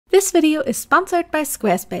This video is sponsored by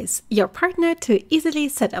Squarespace, your partner to easily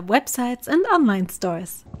set up websites and online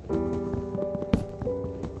stores.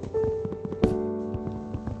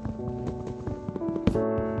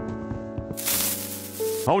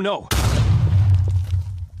 Oh no!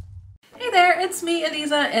 Hey there, it's me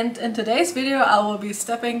Elisa, and in today's video I will be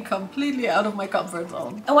stepping completely out of my comfort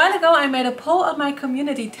zone. A while ago I made a poll on my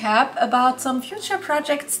community tab about some future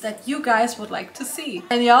projects that you guys would like to see.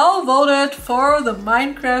 And y'all voted for the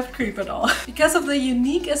Minecraft Creeper doll. Because of the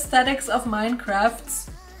unique aesthetics of Minecraft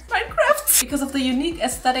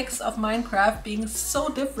being so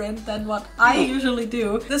different than what I usually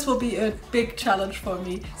do, this will be a big challenge for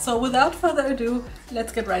me. So without further ado,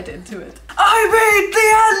 let's get right into it. I beat the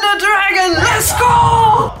Ender Dragon! Let's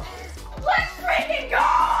go! Let's freaking go!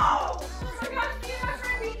 Oh my god, you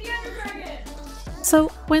actually beat the Ender Dragon! So,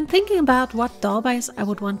 when thinking about what doll base I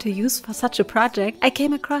would want to use for such a project, I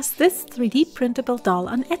came across this 3D printable doll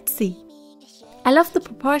on Etsy. I love the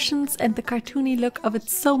proportions and the cartoony look of it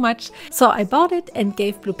so much, so I bought it and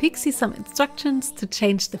gave Blue Pixie some instructions to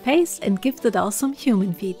change the face and give the doll some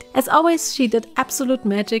human feet. As always, she did absolute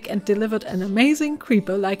magic and delivered an amazing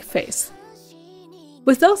creeper-like face.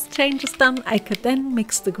 With those changes done, I could then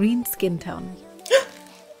mix the green skin tone.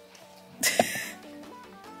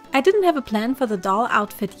 I didn't have a plan for the doll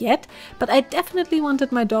outfit yet, but I definitely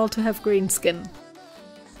wanted my doll to have green skin.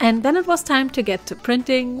 And then it was time to get to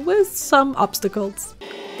printing with some obstacles.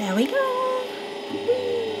 There we go!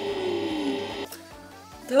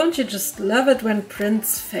 Don't you just love it when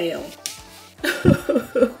prints fail?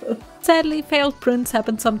 Sadly, failed prints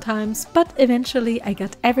happen sometimes, but eventually I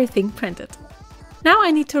got everything printed. Now I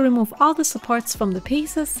need to remove all the supports from the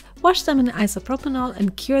pieces, wash them in isopropanol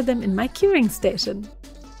and cure them in my curing station.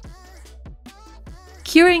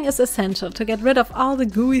 Curing is essential to get rid of all the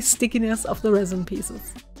gooey stickiness of the resin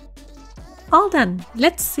pieces. All done,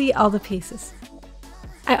 let's see all the pieces.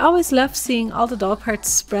 I always love seeing all the doll parts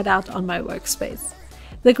spread out on my workspace.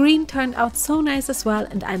 The green turned out so nice as well,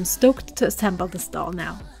 and I'm stoked to assemble this doll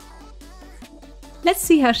now. Let's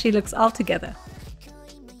see how she looks all together.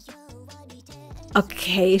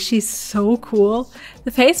 Okay, she's so cool.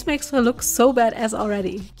 The face makes her look so badass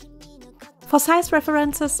already. For size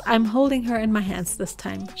references, I'm holding her in my hands this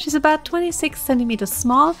time. She's about 26 centimeters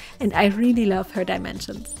small, and I really love her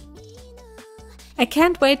dimensions. I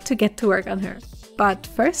can't wait to get to work on her. But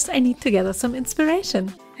first I need to gather some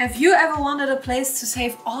inspiration. Have you ever wanted a place to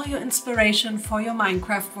save all your inspiration for your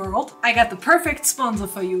Minecraft world? I got the perfect sponsor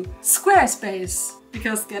for you, Squarespace.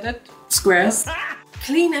 Because get it? Squares.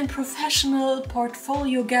 Clean and professional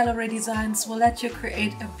portfolio gallery designs will let you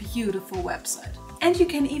create a beautiful website. And you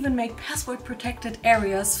can even make password protected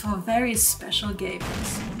areas for very special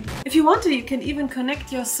gamers. If you want to, you can even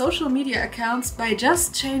connect your social media accounts by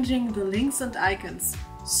just changing the links and icons.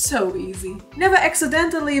 So easy. Never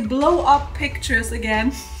accidentally blow up pictures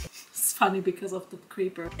again. It's funny because of the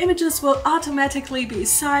creeper. Images will automatically be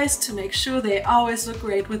sized to make sure they always look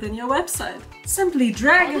great within your website. Simply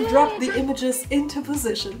drag and drop the images into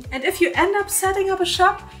position. And if you end up setting up a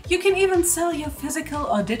shop, you can even sell your physical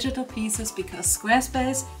or digital pieces because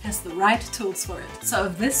Squarespace has the right tools for it. So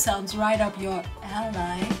if this sounds right up your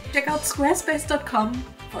alley, check out squarespace.com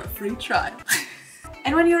for a free trial.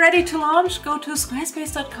 And when you're ready to launch, go to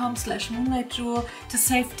squarespace.com/moonlightjewel to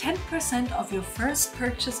save 10% of your first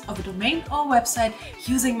purchase of a domain or website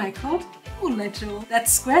using my code MoonlightJewel.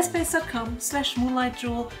 That's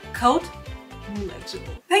squarespace.com/moonlightjewel, code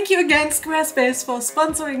MoonlightJewel. Thank you again, Squarespace, for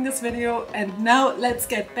sponsoring this video, and now let's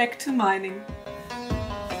get back to mining.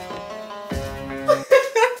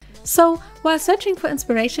 So, while searching for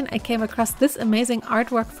inspiration, I came across this amazing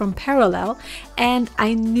artwork from Parallel, and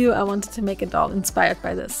I knew I wanted to make a doll inspired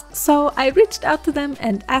by this. So I reached out to them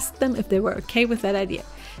and asked them if they were okay with that idea.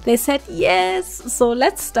 They said yes, so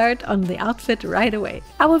let's start on the outfit right away.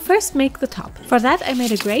 I will first make the top. For that I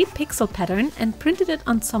made a grey pixel pattern and printed it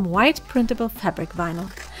on some white printable fabric vinyl.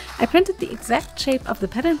 I printed the exact shape of the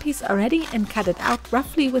pattern piece already and cut it out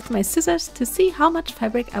roughly with my scissors to see how much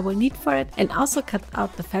fabric I will need for it, and also cut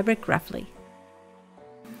out the fabric roughly.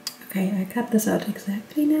 Okay, I cut this out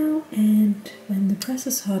exactly now, and when the press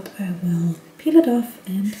is hot I will peel it off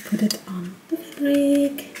and put it on the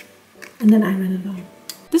fabric, and then iron it on.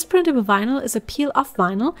 This printable vinyl is a peel-off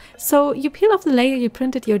vinyl, so you peel off the layer you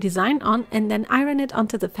printed your design on and then iron it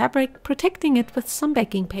onto the fabric, protecting it with some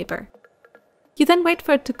baking paper. You then wait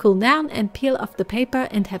for it to cool down and peel off the paper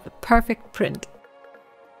and have a perfect print.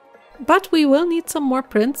 But we will need some more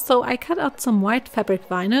prints, so I cut out some white fabric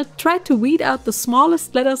vinyl, tried to weed out the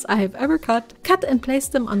smallest letters I have ever cut and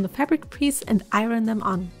placed them on the fabric piece and iron them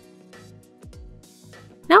on.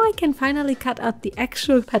 Now I can finally cut out the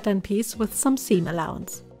actual pattern piece with some seam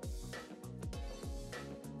allowance.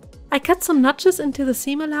 I cut some notches into the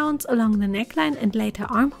seam allowance along the neckline and later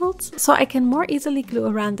armholes, so I can more easily glue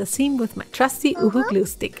around the seam with my trusty Uhu glue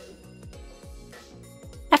stick.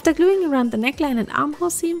 After gluing around the neckline and armhole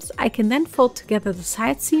seams, I can then fold together the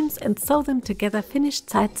side seams and sew them together finished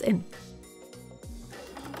sides in.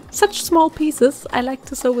 Such small pieces I like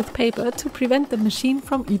to sew with paper to prevent the machine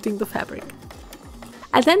from eating the fabric.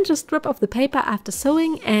 I then just rip off the paper after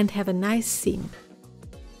sewing and have a nice seam.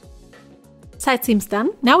 Side seams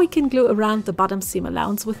done, now we can glue around the bottom seam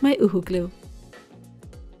allowance with my Uhu glue.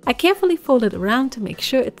 I carefully fold it around to make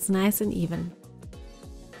sure it's nice and even.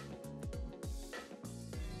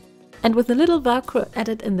 And with a little velcro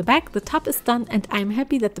added in the back, the top is done, and I'm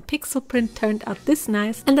happy that the pixel print turned out this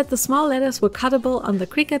nice and that the small letters were cuttable on the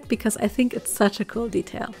Cricut because I think it's such a cool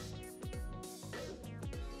detail.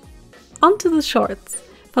 On to the shorts.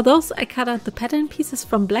 For those, I cut out the pattern pieces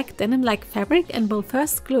from black denim-like fabric and will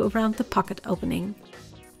first glue around the pocket opening.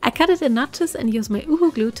 I cut it in notches and use my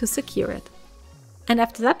Uhu glue to secure it. And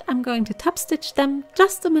after that I'm going to top stitch them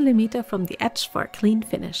just 1 millimeter from the edge for a clean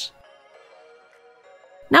finish.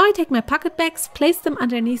 Now I take my pocket bags, place them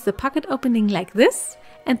underneath the pocket opening like this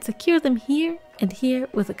and secure them here and here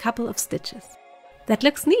with a couple of stitches. That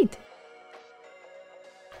looks neat!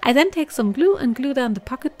 I then take some glue and glue down the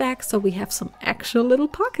pocket bag so we have some actual little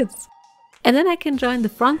pockets. And then I can join the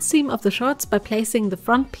front seam of the shorts by placing the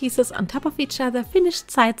front pieces on top of each other, finished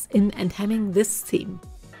sides in, and hemming this seam.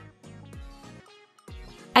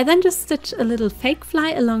 I then just stitch a little fake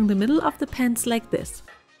fly along the middle of the pants like this.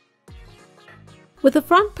 With the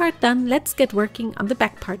front part done, let's get working on the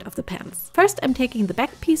back part of the pants. First I'm taking the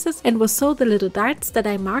back pieces and will sew the little darts that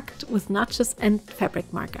I marked with notches and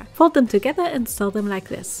fabric marker. Fold them together and sew them like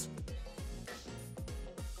this.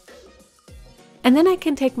 And then I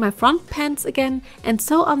can take my front pants again and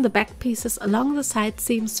sew on the back pieces along the side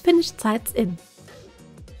seams, finished sides in.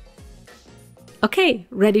 Okay,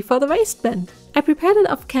 ready for the waistband. I prepared it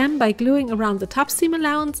off cam by gluing around the top seam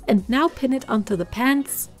allowance and now pin it onto the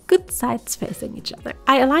pants, good sides facing each other.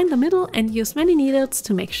 I align the middle and use many needles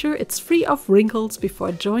to make sure it's free of wrinkles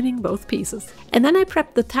before joining both pieces. And then I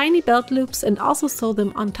prep the tiny belt loops and also sew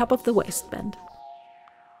them on top of the waistband.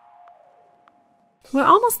 We're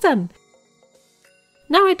almost done!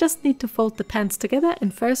 Now I just need to fold the pants together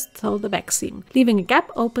and first sew the back seam, leaving a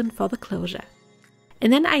gap open for the closure.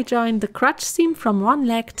 And then I join the crotch seam from one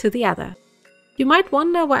leg to the other. You might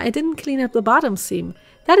wonder why I didn't clean up the bottom seam.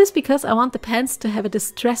 That is because I want the pants to have a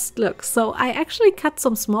distressed look, so I actually cut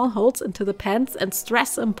some small holes into the pants and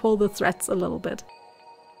stress and pull the threads a little bit.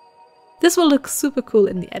 This will look super cool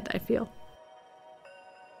in the end, I feel.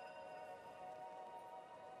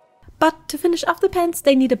 But to finish off the pants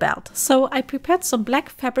they need a belt, so I prepared some black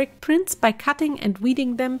fabric prints by cutting and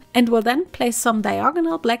weeding them and will then place some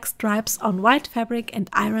diagonal black stripes on white fabric and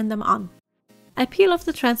iron them on. I peel off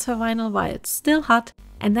the transfer vinyl while it's still hot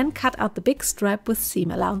and then cut out the big stripe with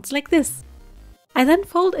seam allowance like this. I then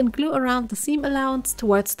fold and glue around the seam allowance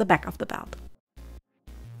towards the back of the belt.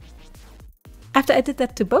 After I did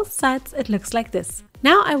that to both sides, it looks like this.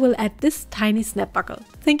 Now I will add this tiny snap buckle.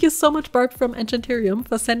 Thank you so much Bart from Enchanterium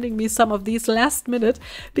for sending me some of these last minute,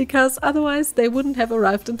 because otherwise they wouldn't have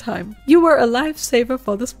arrived in time. You were a lifesaver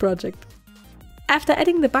for this project. After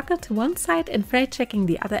adding the buckle to one side and freight checking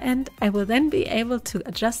the other end, I will then be able to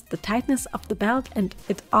adjust the tightness of the belt, and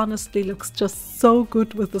it honestly looks just so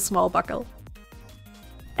good with the small buckle.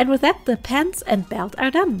 And with that, the pants and belt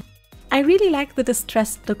are done. I really like the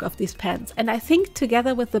distressed look of these pants, and I think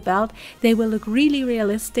together with the belt they will look really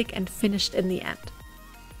realistic and finished in the end.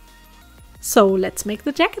 So let's make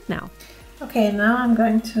the jacket now. Okay, now I'm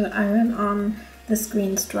going to iron on this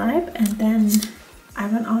green stripe and then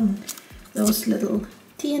iron on those little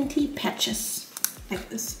TNT patches like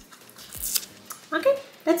this. Okay,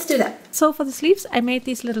 let's do that. So for the sleeves I made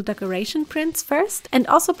these little decoration prints first and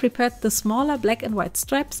also prepared the smaller black and white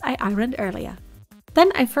stripes I ironed earlier.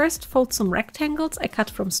 Then I first fold some rectangles I cut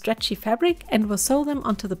from stretchy fabric and will sew them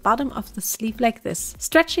onto the bottom of the sleeve like this,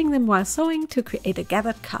 stretching them while sewing to create a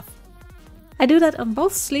gathered cuff. I do that on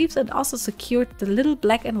both sleeves and also secured the little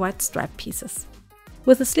black and white stripe pieces.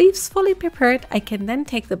 With the sleeves fully prepared, I can then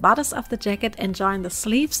take the bodice of the jacket and join the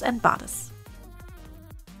sleeves and bodice.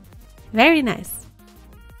 Very nice!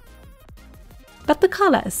 But the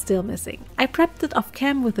collar is still missing. I prepped it off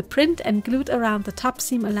cam with a print and glued around the top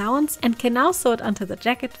seam allowance and can now sew it onto the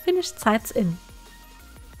jacket, finished sides in.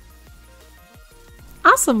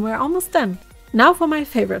 Awesome, we're almost done! Now for my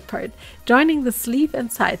favorite part, joining the sleeve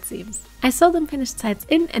and side seams. I sew them finished sides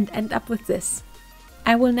in and end up with this.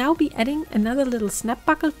 I will now be adding another little snap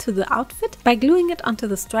buckle to the outfit by gluing it onto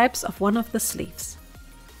the stripes of one of the sleeves.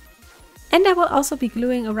 And I will also be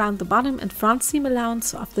gluing around the bottom and front seam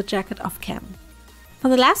allowance of the jacket off cam. For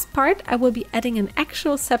the last part, I will be adding an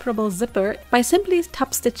actual separable zipper by simply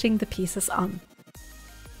top stitching the pieces on.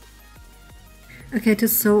 Okay, to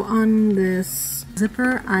sew on this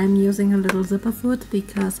zipper, I'm using a little zipper foot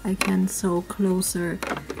because I can sew closer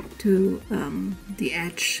to the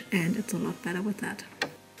edge and it's a lot better with that.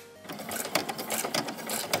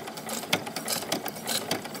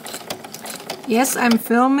 Yes, I'm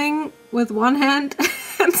filming with one hand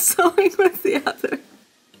and sewing with the other.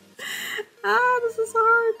 This is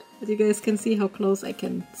hard. But you guys can see how close I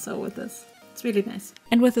can sew with this. It's really nice.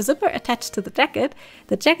 And with the zipper attached to the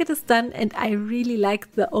jacket is done, and I really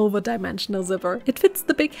like the over-dimensional zipper. It fits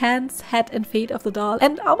the big hands, head and feet of the doll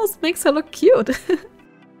and almost makes her look cute.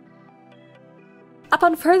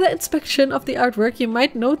 Upon further inspection of the artwork, you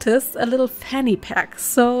might notice a little fanny pack,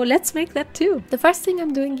 so let's make that too. The first thing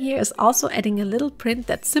I'm doing here is also adding a little print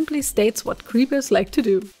that simply states what creepers like to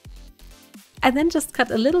do. I then just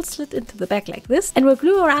cut a little slit into the back like this and will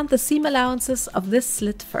glue around the seam allowances of this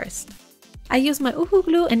slit first. I use my Uhu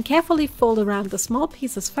glue and carefully fold around the small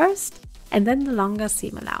pieces first and then the longer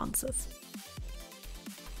seam allowances.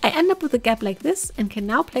 I end up with a gap like this and can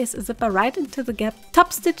now place a zipper right into the gap,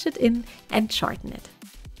 top stitch it in and shorten it.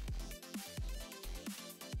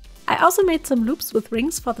 I also made some loops with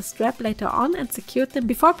rings for the strap later on and secured them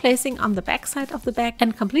before placing on the back side of the bag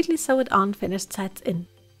and completely sew it on, finished sides in.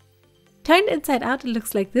 Turned inside out, it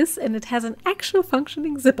looks like this, and it has an actual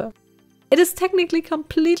functioning zipper. It is technically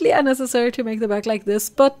completely unnecessary to make the bag like this,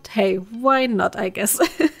 but hey, why not, I guess.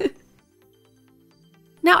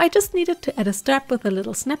 Now I just needed to add a strap with a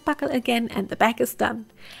little snap buckle again and the bag is done.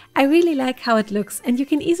 I really like how it looks and you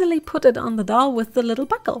can easily put it on the doll with the little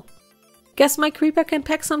buckle. Guess my creeper can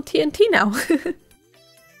pack some TNT now.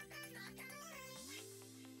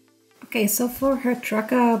 Okay, so for her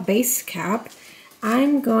trucker base cap,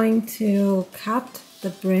 I'm going to cut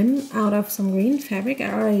the brim out of some green fabric.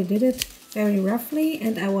 I already did it very roughly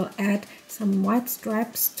and I will add some white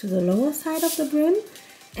stripes to the lower side of the brim.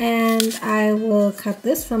 And I will cut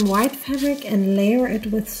this from white fabric and layer it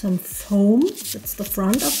with some foam. That's the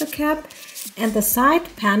front of the cap. And the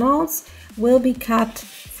side panels will be cut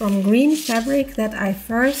from green fabric that I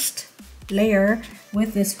first layer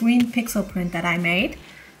with this green pixel print that I made.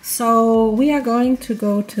 So we are going to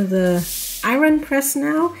go to the iron press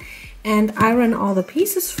now and iron all the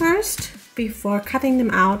pieces first before cutting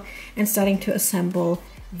them out and starting to assemble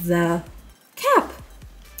the cap.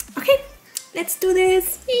 Okay, let's do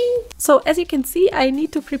this. So as you can see, I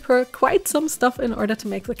need to prepare quite some stuff in order to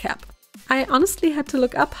make the cap. I honestly had to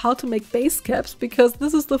look up how to make base caps because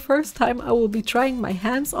this is the first time I will be trying my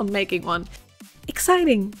hands on making one.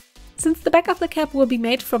 Exciting! Since the back of the cap will be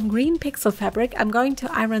made from green pixel fabric, I'm going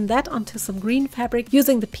to iron that onto some green fabric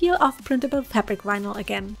using the peel-off printable fabric vinyl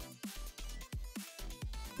again.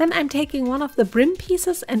 Then I'm taking one of the brim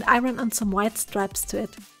pieces and iron on some white stripes to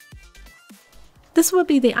it. This will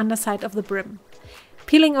be the underside of the brim.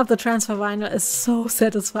 Peeling off the transfer vinyl is so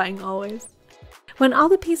satisfying always. When all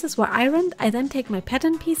the pieces were ironed, I then take my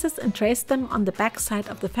pattern pieces and trace them on the back side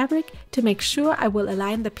of the fabric to make sure I will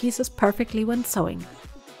align the pieces perfectly when sewing.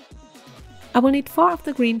 I will need 4 of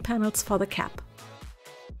the green panels for the cap.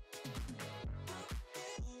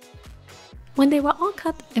 When they were all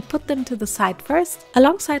cut, I put them to the side first.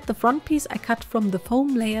 Alongside the front piece I cut from the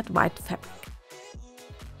foam layered white fabric.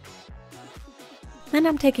 Then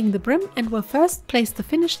I'm taking the brim and will first place the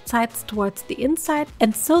finished sides towards the inside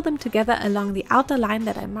and sew them together along the outer line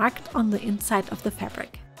that I marked on the inside of the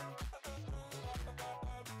fabric.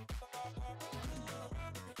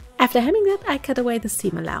 After hemming that, I cut away the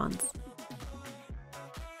seam allowance.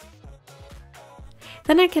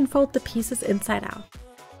 Then I can fold the pieces inside out.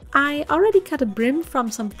 I already cut a brim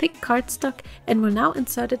from some thick cardstock and will now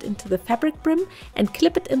insert it into the fabric brim and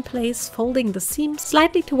clip it in place, folding the seam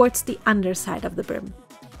slightly towards the underside of the brim.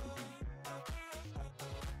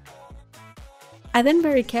 I then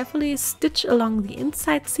very carefully stitch along the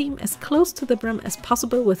inside seam as close to the brim as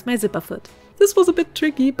possible with my zipper foot. This was a bit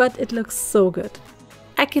tricky, but it looks so good.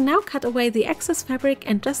 I can now cut away the excess fabric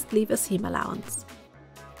and just leave a seam allowance.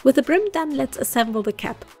 With the brim done, let's assemble the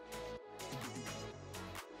cap.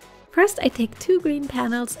 First I take 2 green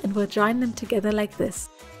panels and will join them together like this.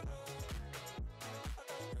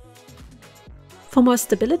 For more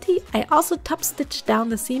stability, I also top stitch down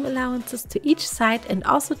the seam allowances to each side and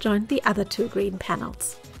also joined the other 2 green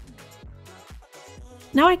panels.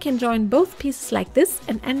 Now I can join both pieces like this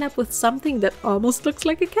and end up with something that almost looks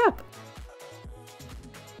like a cap.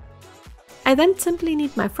 I then simply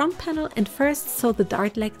need my front panel and first sew the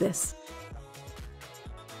dart like this.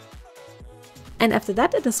 And after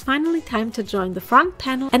that it is finally time to join the front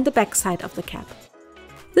panel and the back side of the cap.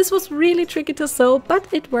 This was really tricky to sew,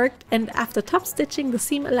 but it worked, and after top stitching the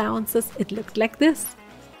seam allowances it looked like this.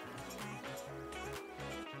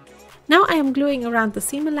 Now I am gluing around the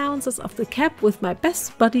seam allowances of the cap with my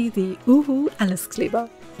best buddy, the Uhu Alleskleber.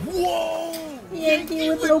 Whoa! Yankee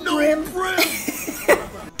with no brim!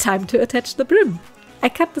 Time to attach the brim. I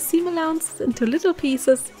cut the seam allowances into little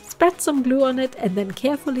pieces, spread some glue on it and then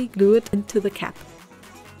carefully glue it into the cap.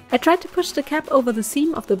 I tried to push the cap over the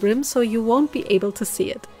seam of the brim so you won't be able to see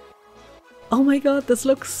it. Oh my god, this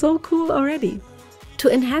looks so cool already!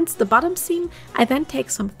 To enhance the bottom seam, I then take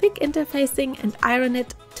some thick interfacing and iron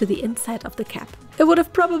it to the inside of the cap. It would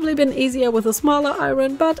have probably been easier with a smaller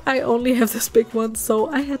iron, but I only have this big one, so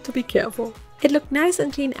I had to be careful. It looked nice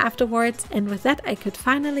and clean afterwards, and with that I could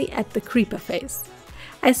finally add the creeper face.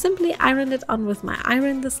 I simply ironed it on with my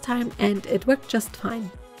iron this time and it worked just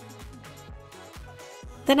fine.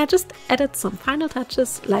 Then I just added some final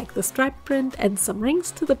touches like the stripe print and some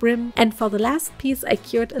rings to the brim, and for the last piece I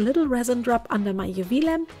cured a little resin drop under my UV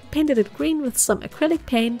lamp, painted it green with some acrylic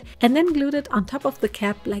paint and then glued it on top of the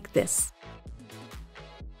cap like this.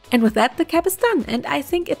 And with that the cap is done, and I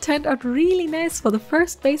think it turned out really nice for the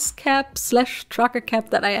first Basecap / trucker cap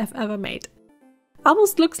that I have ever made.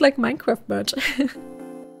 Almost looks like Minecraft merch.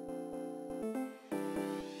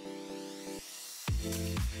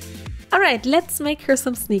 Alright, let's make her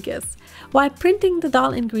some sneakers. While printing the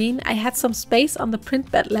doll in green, I had some space on the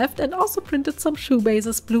print bed left and also printed some shoe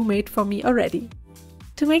bases Blue made for me already.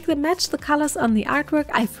 To make them match the colors on the artwork,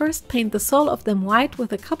 I first paint the sole of them white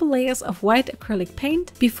with a couple layers of white acrylic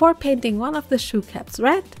paint before painting one of the shoe caps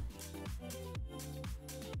red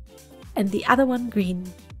and the other one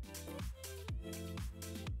green.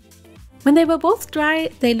 When they were both dry,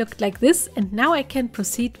 they looked like this, and now I can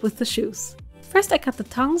proceed with the shoes. First I cut the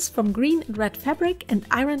tongues from green and red fabric and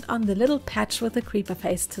ironed on the little patch with the creeper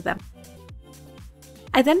face to them.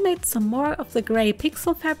 I then made some more of the grey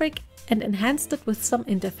pixel fabric and enhanced it with some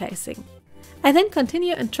interfacing. I then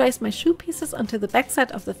continue and trace my shoe pieces onto the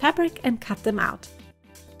backside of the fabric and cut them out.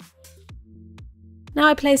 Now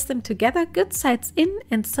I place them together good sides in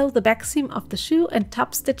and sew the back seam of the shoe and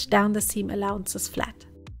top stitch down the seam allowances flat.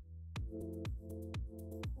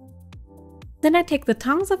 Then I take the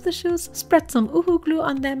tongues of the shoes, spread some Uhu glue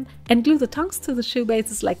on them and glue the tongues to the shoe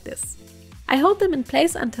bases like this. I hold them in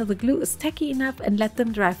place until the glue is tacky enough and let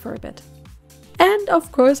them dry for a bit. And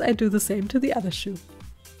of course I do the same to the other shoe.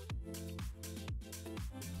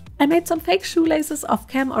 I made some fake shoelaces off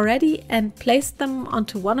cam already and placed them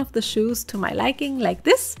onto one of the shoes to my liking like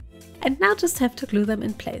this, and now just have to glue them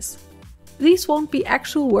in place. These won't be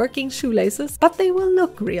actual working shoelaces, but they will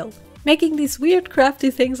look real. Making these weird crafty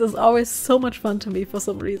things is always so much fun to me for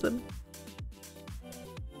some reason.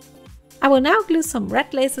 I will now glue some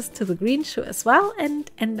red laces to the green shoe as well and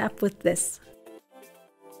end up with this.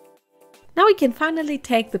 Now we can finally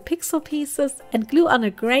take the pixel pieces and glue on a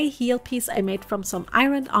grey heel piece I made from some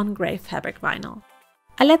ironed on grey fabric vinyl.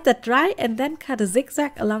 I let that dry and then cut a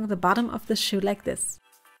zigzag along the bottom of the shoe like this.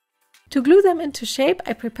 To glue them into shape,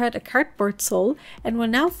 I prepared a cardboard sole and will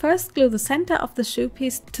now first glue the center of the shoe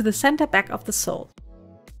piece to the center back of the sole.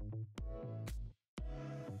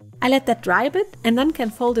 I let that dry a bit and then can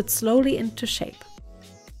fold it slowly into shape.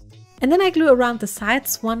 And then I glue around the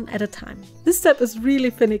sides one at a time. This step is really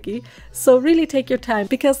finicky, so really take your time,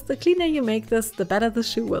 because the cleaner you make this, the better the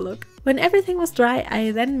shoe will look. When everything was dry,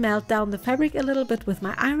 I then melt down the fabric a little bit with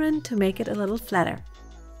my iron to make it a little flatter.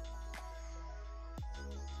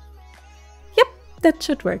 That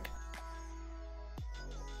should work.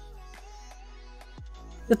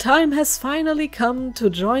 The time has finally come to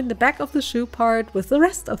join the back of the shoe part with the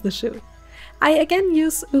rest of the shoe. I again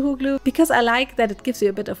use Uhu glue because I like that it gives you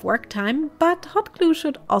a bit of work time, but hot glue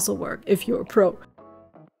should also work if you're a pro.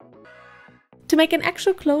 To make an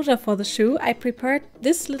actual closure for the shoe, I prepared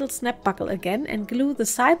this little snap buckle again and glue the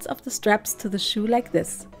sides of the straps to the shoe like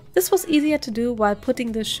this. This was easier to do while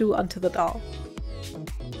putting the shoe onto the doll.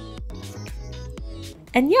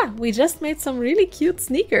 And yeah, we just made some really cute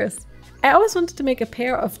sneakers. I always wanted to make a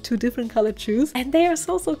pair of 2 different colored shoes, and they are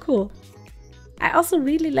so cool. I also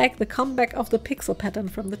really like the comeback of the pixel pattern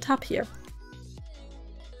from the top here.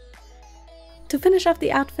 To finish off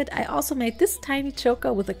the outfit, I also made this tiny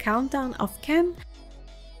choker with a countdown off cam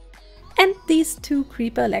and these 2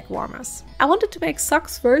 creeper leg warmers. I wanted to make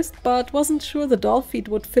socks first, but wasn't sure the doll feet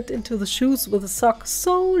would fit into the shoes with a sock,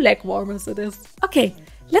 so leg warmers it is. Okay.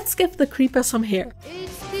 Let's give the creeper some hair.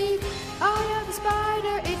 It's the eye of the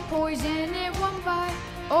spider, it's poison, it won't bite.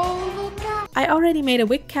 Oh, look out. I already made a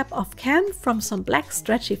wig cap of can from some black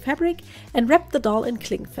stretchy fabric and wrapped the doll in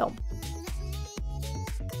cling film.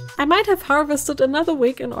 I might have harvested another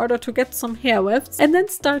wig in order to get some hair wefts and then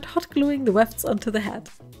start hot gluing the wefts onto the head.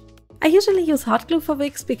 I usually use hot glue for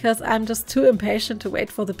wigs because I'm just too impatient to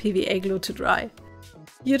wait for the PVA glue to dry.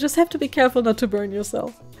 You just have to be careful not to burn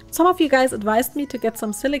yourself. Some of you guys advised me to get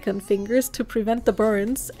some silicone fingers to prevent the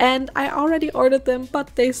burns, and I already ordered them,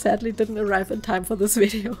 but they sadly didn't arrive in time for this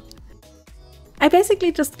video. I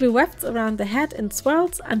basically just glue wefts around the head in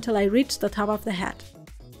swirls until I reach the top of the head.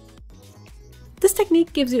 This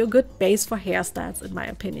technique gives you a good base for hairstyles in my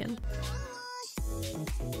opinion.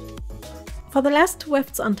 For the last two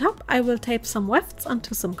wefts on top, I will tape some wefts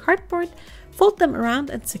onto some cardboard, fold them around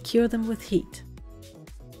and secure them with heat.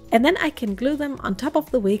 And then I can glue them on top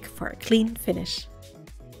of the wig for a clean finish.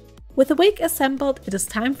 With the wig assembled, it is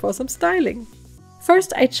time for some styling.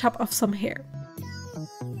 First I chop off some hair.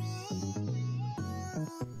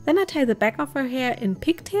 Then I tie the back of her hair in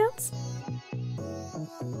pigtails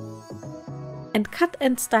and cut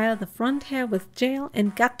and style the front hair with gel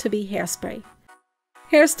and got-to-be hairspray.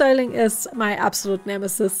 Hairstyling is my absolute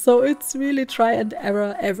nemesis, so it's really try and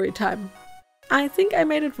error every time. I think I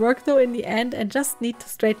made it work though in the end and just need to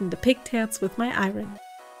straighten the pigtails with my iron.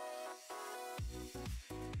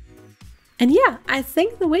 And yeah, I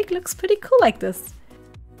think the wig looks pretty cool like this.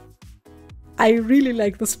 I really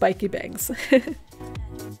like the spiky bangs.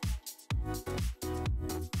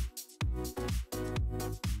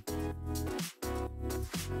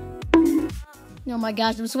 Oh my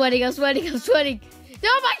gosh, I'm sweating.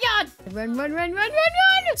 Oh my god! Run!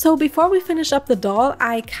 So before we finish up the doll,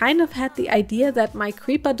 I kind of had the idea that my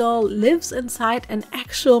creeper doll lives inside an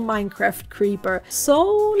actual Minecraft creeper.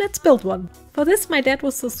 So let's build one. For this, my dad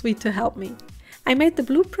was so sweet to help me. I made the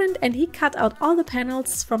blueprint and he cut out all the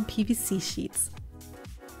panels from PVC sheets.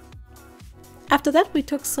 After that, we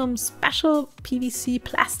took some special PVC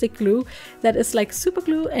plastic glue that is like super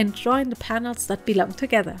glue and joined the panels that belong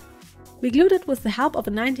together. We glued it with the help of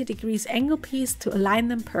a 90 degrees angle piece to align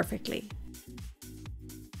them perfectly.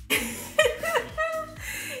 It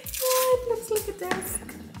looks like a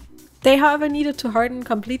desk. They, however, needed to harden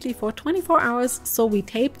completely for 24 hours, so we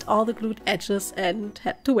taped all the glued edges and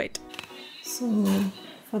had to wait. So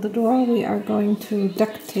for the door we are going to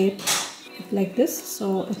duct tape it like this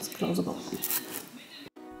so it's closable.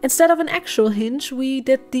 Instead of an actual hinge, we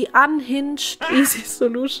did the unhinged easy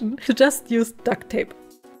solution to just use duct tape.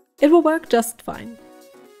 It will work just fine.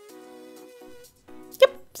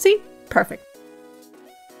 Yep, see? Perfect.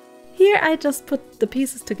 Here I just put the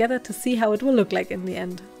pieces together to see how it will look like in the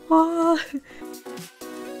end. Ah.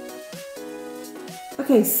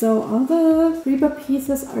 Okay, so all the Creeper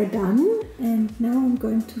pieces are done and now I'm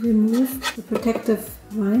going to remove the protective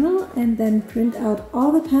vinyl and then print out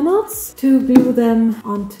all the panels to glue them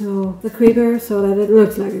onto the Creeper so that it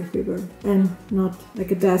looks like a Creeper and not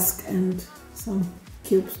like a desk and some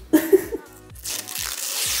cubes.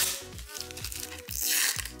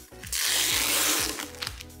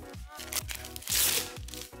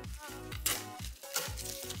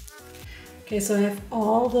 Okay, so I have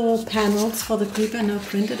all the panels for the Creeper now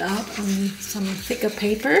printed out on some thicker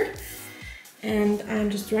paper. And I'm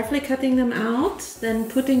just roughly cutting them out, then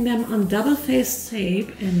putting them on double-faced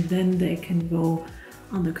tape, and then they can go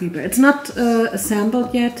on the Creeper. It's not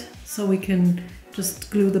assembled yet, so we can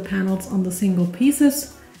just glue the panels on the single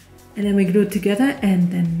pieces. And then we glue it together,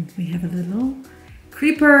 and then we have a little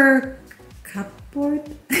Creeper cupboard.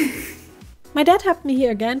 My dad helped me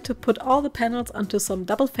here again to put all the panels onto some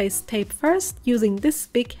double-faced tape first, using this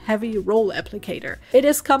big heavy roll applicator. It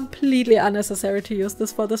is completely unnecessary to use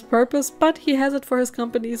this for this purpose, but he has it for his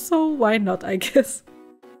company, so why not, I guess.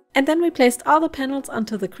 And then we placed all the panels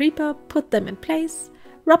onto the Creeper, put them in place,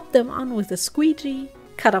 rubbed them on with a squeegee,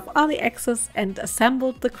 cut off all the excess and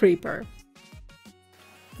assembled the Creeper.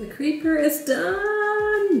 The Creeper is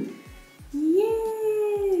done!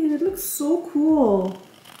 Yay! It looks so cool!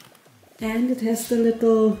 And it has the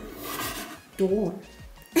little door.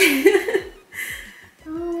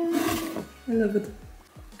 Oh, I love it.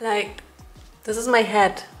 Like, this is my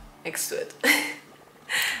head next to it.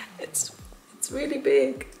 It's really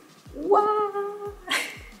big. Wow!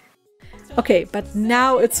 Okay, but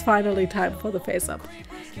now it's finally time for the face up.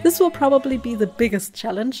 This will probably be the biggest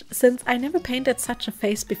challenge, since I never painted such a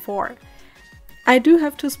face before. I do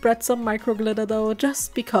have to spread some micro glitter though,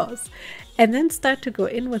 just because, and then start to go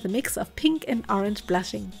in with a mix of pink and orange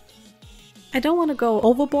blushing. I don't want to go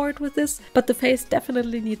overboard with this, but the face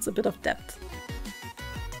definitely needs a bit of depth.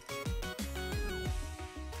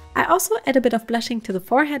 I also add a bit of blushing to the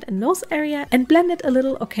forehead and nose area and blend it a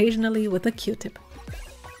little occasionally with a Q-tip.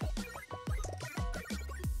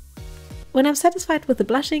 When I'm satisfied with the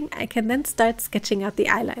blushing, I can then start sketching out the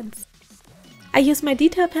eyelines. I use my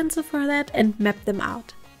detail pencil for that and map them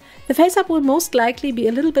out. The face-up will most likely be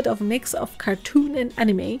a little bit of a mix of cartoon and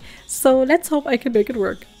anime, so let's hope I can make it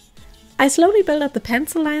work. I slowly build up the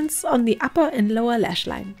pencil lines on the upper and lower lash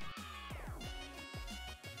line.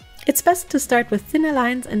 It's best to start with thinner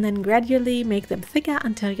lines and then gradually make them thicker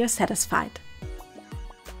until you're satisfied.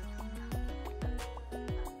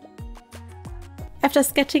 After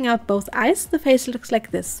sketching out both eyes, the face looks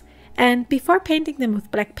like this. And before painting them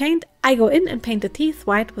with black paint, I go in and paint the teeth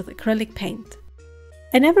white with acrylic paint.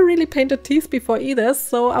 I never really painted teeth before either,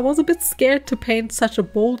 so I was a bit scared to paint such a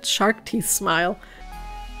bold shark teeth smile.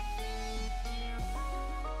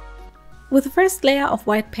 With the first layer of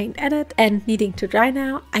white paint added and needing to dry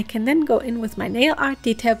now, I can then go in with my nail art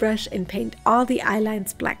detail brush and paint all the eye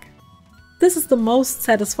lines black. This is the most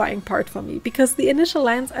satisfying part for me, because the initial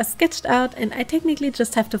lines are sketched out and I technically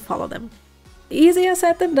just have to follow them. Easier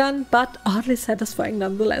said than done, but oddly satisfying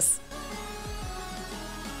nonetheless.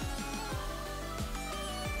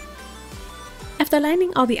 After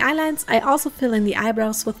lining all the eye lines, I also fill in the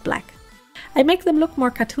eyebrows with black. I make them look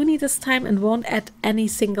more cartoony this time and won't add any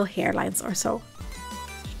single hairlines or so.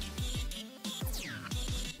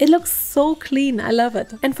 It looks so clean, I love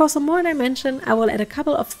it. And for some more dimension, I will add a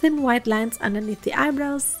couple of thin white lines underneath the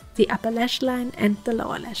eyebrows, the upper lash line and the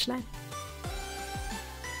lower lash line.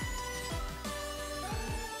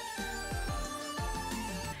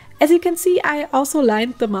 As you can see, I also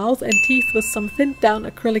lined the mouth and teeth with some thinned down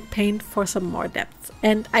acrylic paint for some more depth.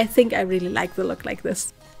 And I think I really like the look like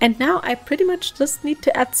this. And now I pretty much just need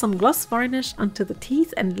to add some gloss varnish onto the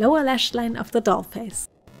teeth and lower lash line of the doll face.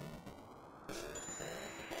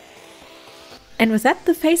 And with that,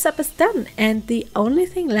 the face up is done, and the only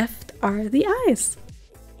thing left are the eyes.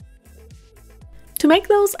 To make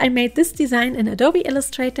those, I made this design in Adobe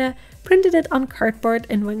Illustrator, printed it on cardboard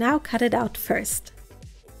and will now cut it out first.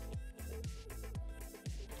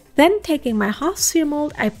 Then, taking my half sphere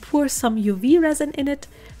mold, I pour some UV resin in it,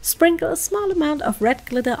 sprinkle a small amount of red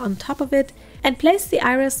glitter on top of it, and place the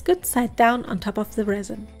iris good side down on top of the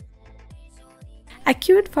resin. I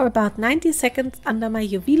cure it for about 90 seconds under my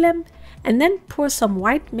UV lamp, and then pour some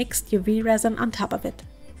white mixed UV resin on top of it.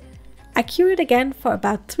 I cure it again for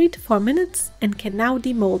about 3 to 4 minutes and can now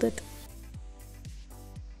demold it.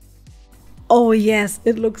 Oh yes,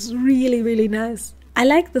 it looks really nice. I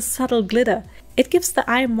like the subtle glitter. It gives the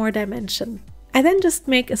eye more dimension. I then just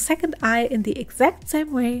make a second eye in the exact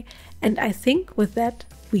same way, and I think with that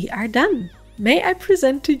we are done. May I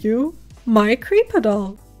present to you my Creeper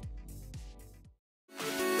doll?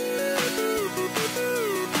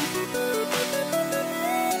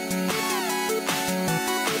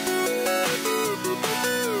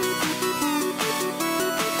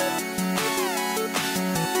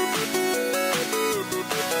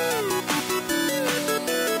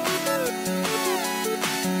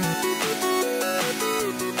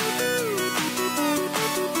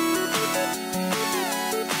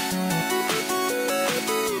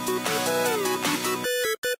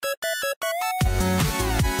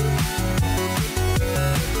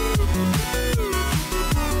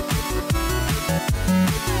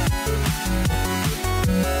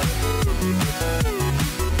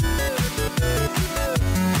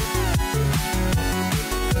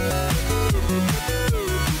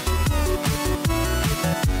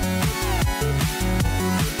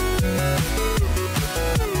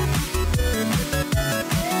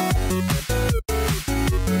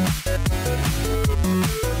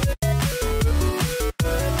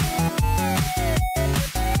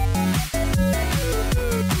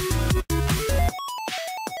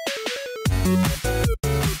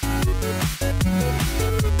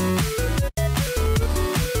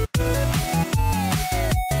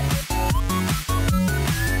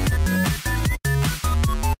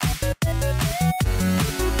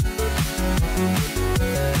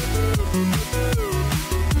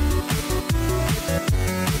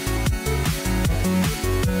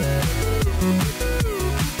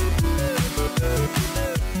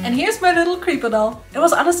 And here's my little Creeper doll. It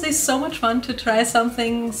was honestly so much fun to try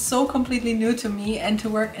something so completely new to me and to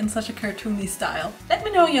work in such a cartoony style. Let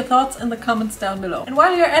me know your thoughts in the comments down below. And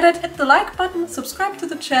while you're at it, hit the like button, subscribe to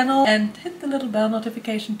the channel and hit the little bell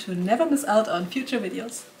notification to never miss out on future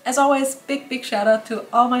videos. As always, big shout out to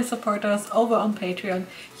all my supporters over on Patreon.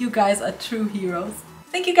 You guys are true heroes.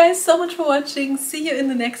 Thank you guys so much for watching. See you in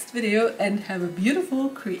the next video and have a beautiful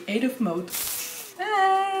creative mode.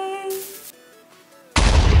 Bye!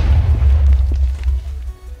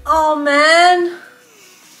 Oh man!